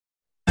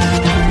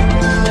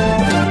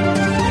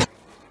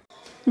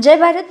जय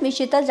भारत, मी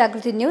शीतल.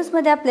 जागृती न्यूज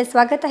मध्ये आपले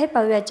स्वागत आहे.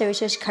 पाहुयाच्या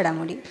विशेष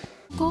घडामोडी.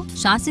 को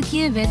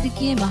शासकीय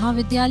वैद्यकीय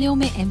महाविद्यालयों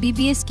में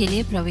MBBS के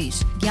लिए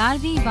प्रवेश.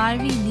 11वीं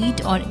 12वीं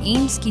नीट और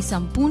एम्स की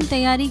संपूर्ण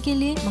तैयारी के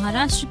लिए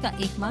महाराष्ट्र का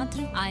एकमात्र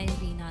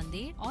IIT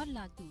नांदेड़ और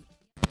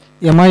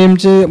लातूर. MIM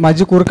चे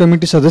माजी कोर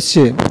कमिटी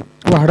सदस्य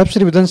व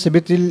हडपसर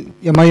विधानसभेतील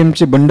MIM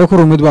चे बंडखोर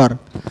उमेदवार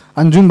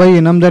अंजुमबाई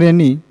इनामदार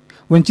यांनी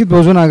वंचित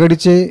बहुजन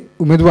आघाडीचे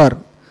उमेदवार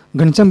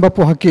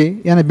घनश्यामबापू हाके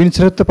यांना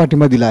बिनशर्त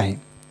पाठिंबा दिला आहे.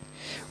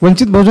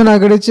 वंचित बहुजन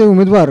आघाडीचे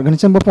उमेदवार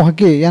घनश्यामबापू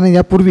हाके यांना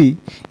यापूर्वी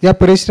या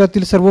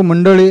परिसरातील सर्व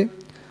मंडळे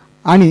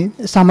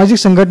आणि सामाजिक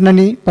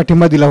संघटनांनी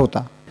पाठिंबा दिला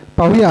होता.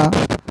 पाहूया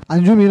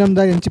अंजुम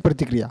इनामदार यांची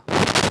प्रतिक्रिया.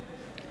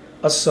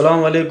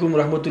 अस्सलाम वालेकुम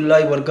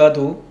रहमतुल्लाहि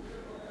वबरकातुहू.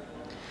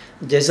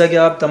 जैसा कि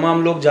आप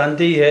तमाम लोग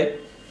जानते ही है,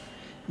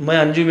 मैं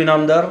अंजुम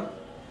इनामदार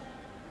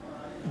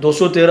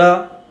 213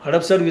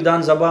 हड़पसर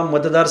विधानसभा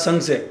मतदार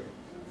संघ से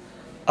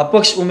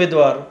अपक्ष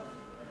उम्मीदवार,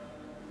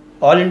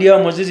 ऑल इंडिया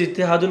मजलिस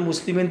इत्तेहादुल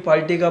मुस्लिमीन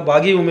पार्टी का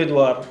बागी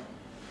उम्मीदवार,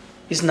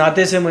 इस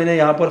नाते से मैंने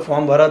यहाँ पर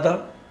फॉर्म भरा था.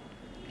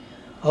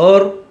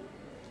 और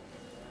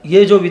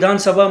ये जो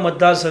विधानसभा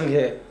मतदार संघ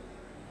है,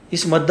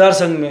 इस मतदार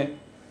संघ में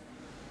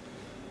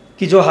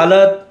की जो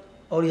हालत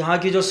और यहाँ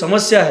की जो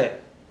समस्या है,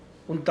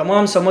 उन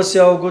तमाम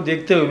समस्याओं को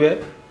देखते हुए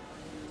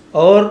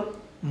और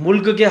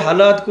मुल्क के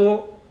हालात को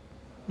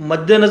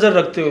मद्देनज़र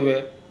रखते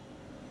हुए,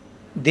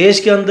 देश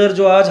के अंदर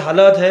जो आज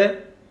हालात है,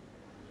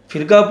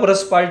 फ़िरका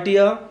परस्त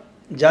पार्टियाँ,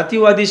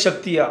 जातिवादी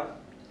शक्तियाँ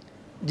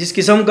जिस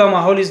किस्म का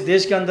माहौल इस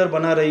देश के अंदर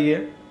बना रही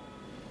है,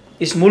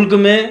 इस मुल्क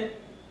में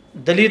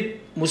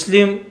दलित,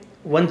 मुस्लिम,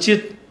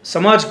 वंचित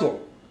समाज को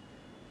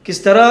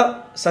किस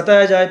तरह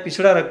सताया जाए,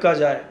 पिछड़ा रखा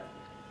जाए,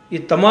 ये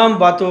तमाम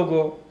बातों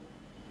को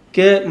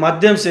के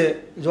माध्यम से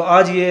जो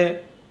आज ये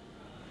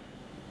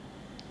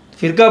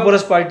फ़िरका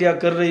परस्त पार्टियाँ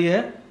कर रही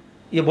है,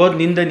 ये बहुत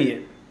निंदनीय है.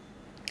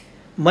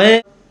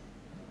 मैं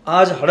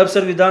आज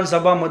हड़पसर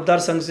विधानसभा मतदार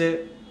संघ से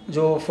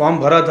जो फॉर्म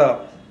भरा था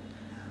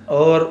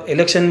और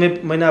इलेक्शन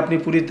में मैंने अपनी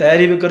पूरी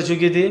तैयारी भी कर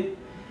चुकी थी,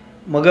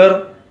 मगर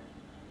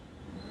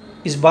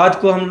इस बात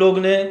को हम लोग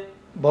ने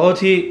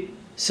बहुत ही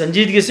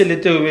संजीदगी से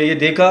लेते हुए ये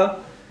देखा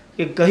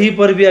कि कहीं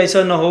पर भी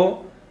ऐसा ना हो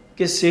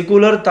कि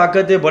सेकुलर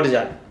ताकतें बढ़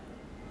जाए,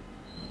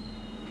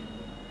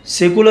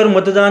 सेकुलर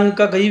मतदान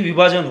का कहीं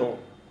विभाजन हो.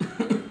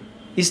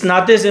 इस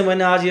नाते से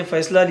मैंने आज ये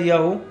फैसला लिया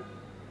हो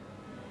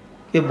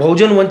कि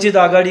बहुजन वंचित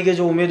आघाड़ी के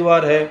जो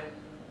उम्मीदवार है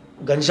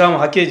घनश्याम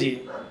हाके जी,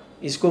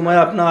 इसको मैं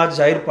अपना आज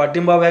जाहिर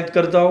पाठिंबा व्यक्त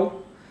करता हूँ.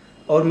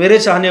 और मेरे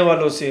चाहने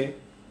वालों से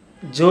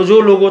जो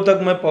लोगों तक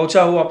मैं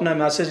पहुँचा हूँ अपना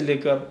मैसेज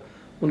लेकर,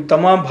 उन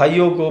तमाम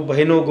भाइयों को,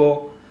 बहनों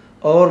को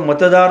और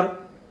मतदार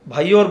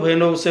भाइयों और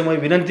बहनों से मैं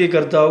विनती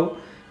करता हूँ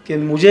कि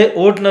मुझे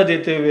वोट न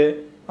देते हुए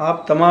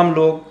आप तमाम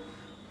लोग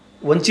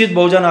वंचित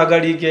बहुजन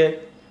आघाड़ी के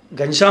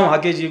घनश्याम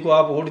हाके जी को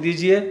आप वोट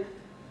दीजिए.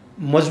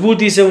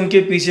 मजबूती से उनके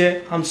पीछे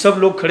हम सब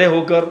लोग खड़े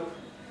होकर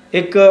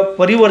एक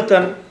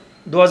परिवर्तन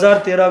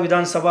 2013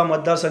 विधानसभा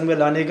मतदार संघ में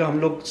लाने का हम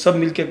लोग सब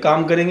मिलकर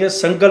काम करेंगे,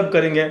 संकल्प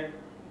करेंगे.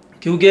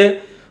 क्योंकि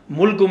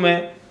मुल्क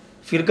में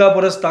फ़िरका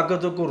परस्त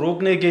ताकतों को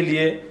रोकने के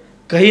लिए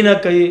कहीं ना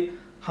कहीं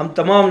हम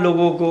तमाम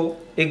लोगों को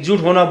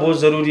एकजुट होना बहुत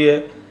ज़रूरी है.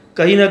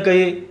 कहीं ना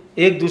कहीं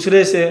एक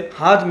दूसरे से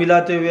हाथ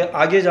मिलाते हुए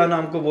आगे जाना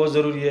हमको बहुत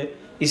ज़रूरी है.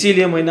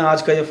 इसीलिए मैंने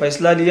आज का ये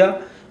फ़ैसला लिया.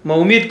 मैं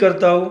उम्मीद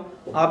करता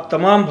हूँ आप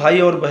तमाम भाई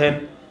और बहन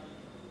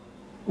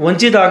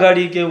वंचित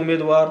आघाड़ी के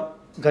उम्मीदवार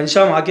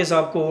घनश्याम हाके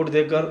साहब को वोट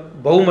देकर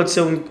बहुमत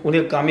से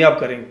उन्हें कामयाब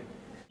करेंगे.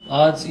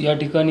 आज या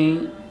ठिकाणी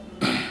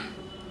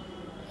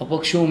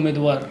अपक्ष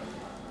उमेदवार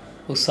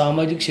व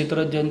सामाजिक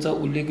क्षेत्रात ज्यांचा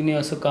उल्लेखनीय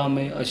असं काम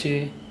आहे असे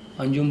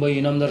अंजुमबाई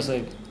इनामदार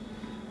साहेब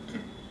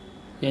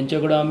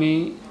यांच्याकडे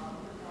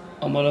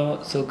आम्हाला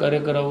सहकार्य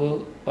करावं,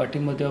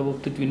 पाठिंबा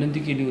त्याबाबतीत विनंती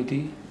केली होती.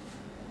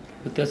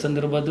 त्या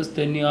संदर्भातच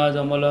त्यांनी आज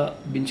आम्हाला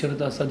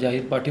बिनशर्त असा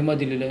जाहीर पाठिंबा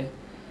दिलेला आहे.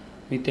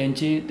 मी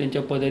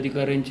त्यांच्या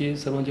पदाधिकाऱ्यांचे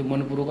सर्वांचे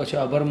मनपूर्वक असे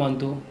आभार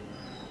मानतो.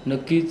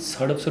 नक्कीच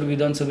हडपसर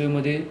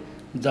विधानसभेमध्ये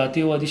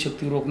जातीयवादी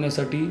शक्ती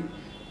रोखण्यासाठी,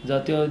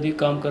 जातीयवादी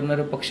काम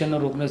करणाऱ्या पक्षांना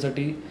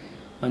रोखण्यासाठी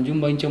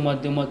अंजुमबाईंच्या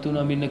माध्यमातून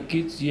आम्ही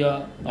नक्कीच या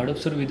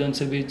हडपसर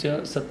विधानसभेच्या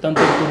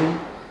सत्तांतर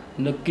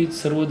करून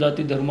नक्कीच सर्व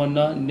जाती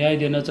धर्मांना न्याय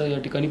देण्याचा या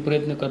ठिकाणी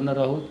प्रयत्न करणार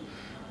आहोत.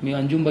 मी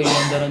अंजुमबाई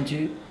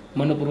इनामदारांचे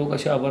मनपूर्वक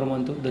असे आभार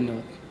मानतो.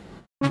 धन्यवाद.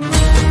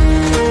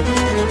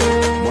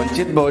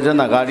 वंचित बहुजन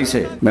आघाड़ी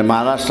से मैं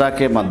महाराष्ट्र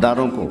के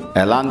मतदारों को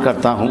ऐलान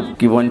करता हूं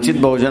कि वंचित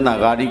बहुजन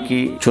आघाड़ी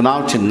की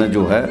चुनाव चिन्ह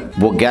जो है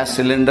वो गैस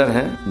सिलेंडर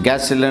है.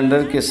 गैस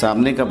सिलेंडर के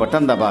सामने का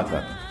बटन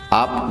दबाकर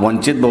आप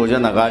वंचित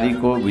बहुजन आघाड़ी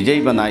को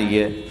विजयी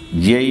बनाइए.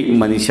 यही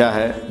मनीषा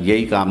है,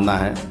 यही कामना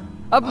है.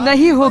 अब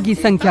नहीं होगी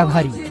संख्या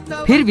भारी,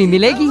 फिर भी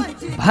मिलेगी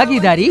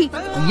भागीदारी.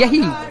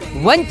 यही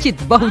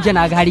वंचित बहुजन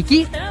आघाड़ी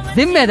की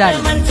जिम्मेदारी.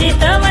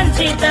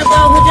 वंचित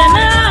बहुजन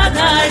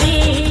आघाड़ी.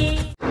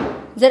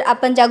 जर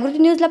आपण जागृती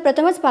न्यूजला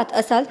प्रथमच पाहत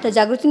असाल तर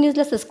जागृती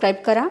न्यूजला सबस्क्राईब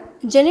करा,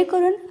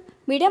 जेणेकरून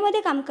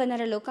मीडियामध्ये काम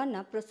करणाऱ्या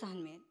लोकांना प्रोत्साहन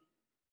मिळेल.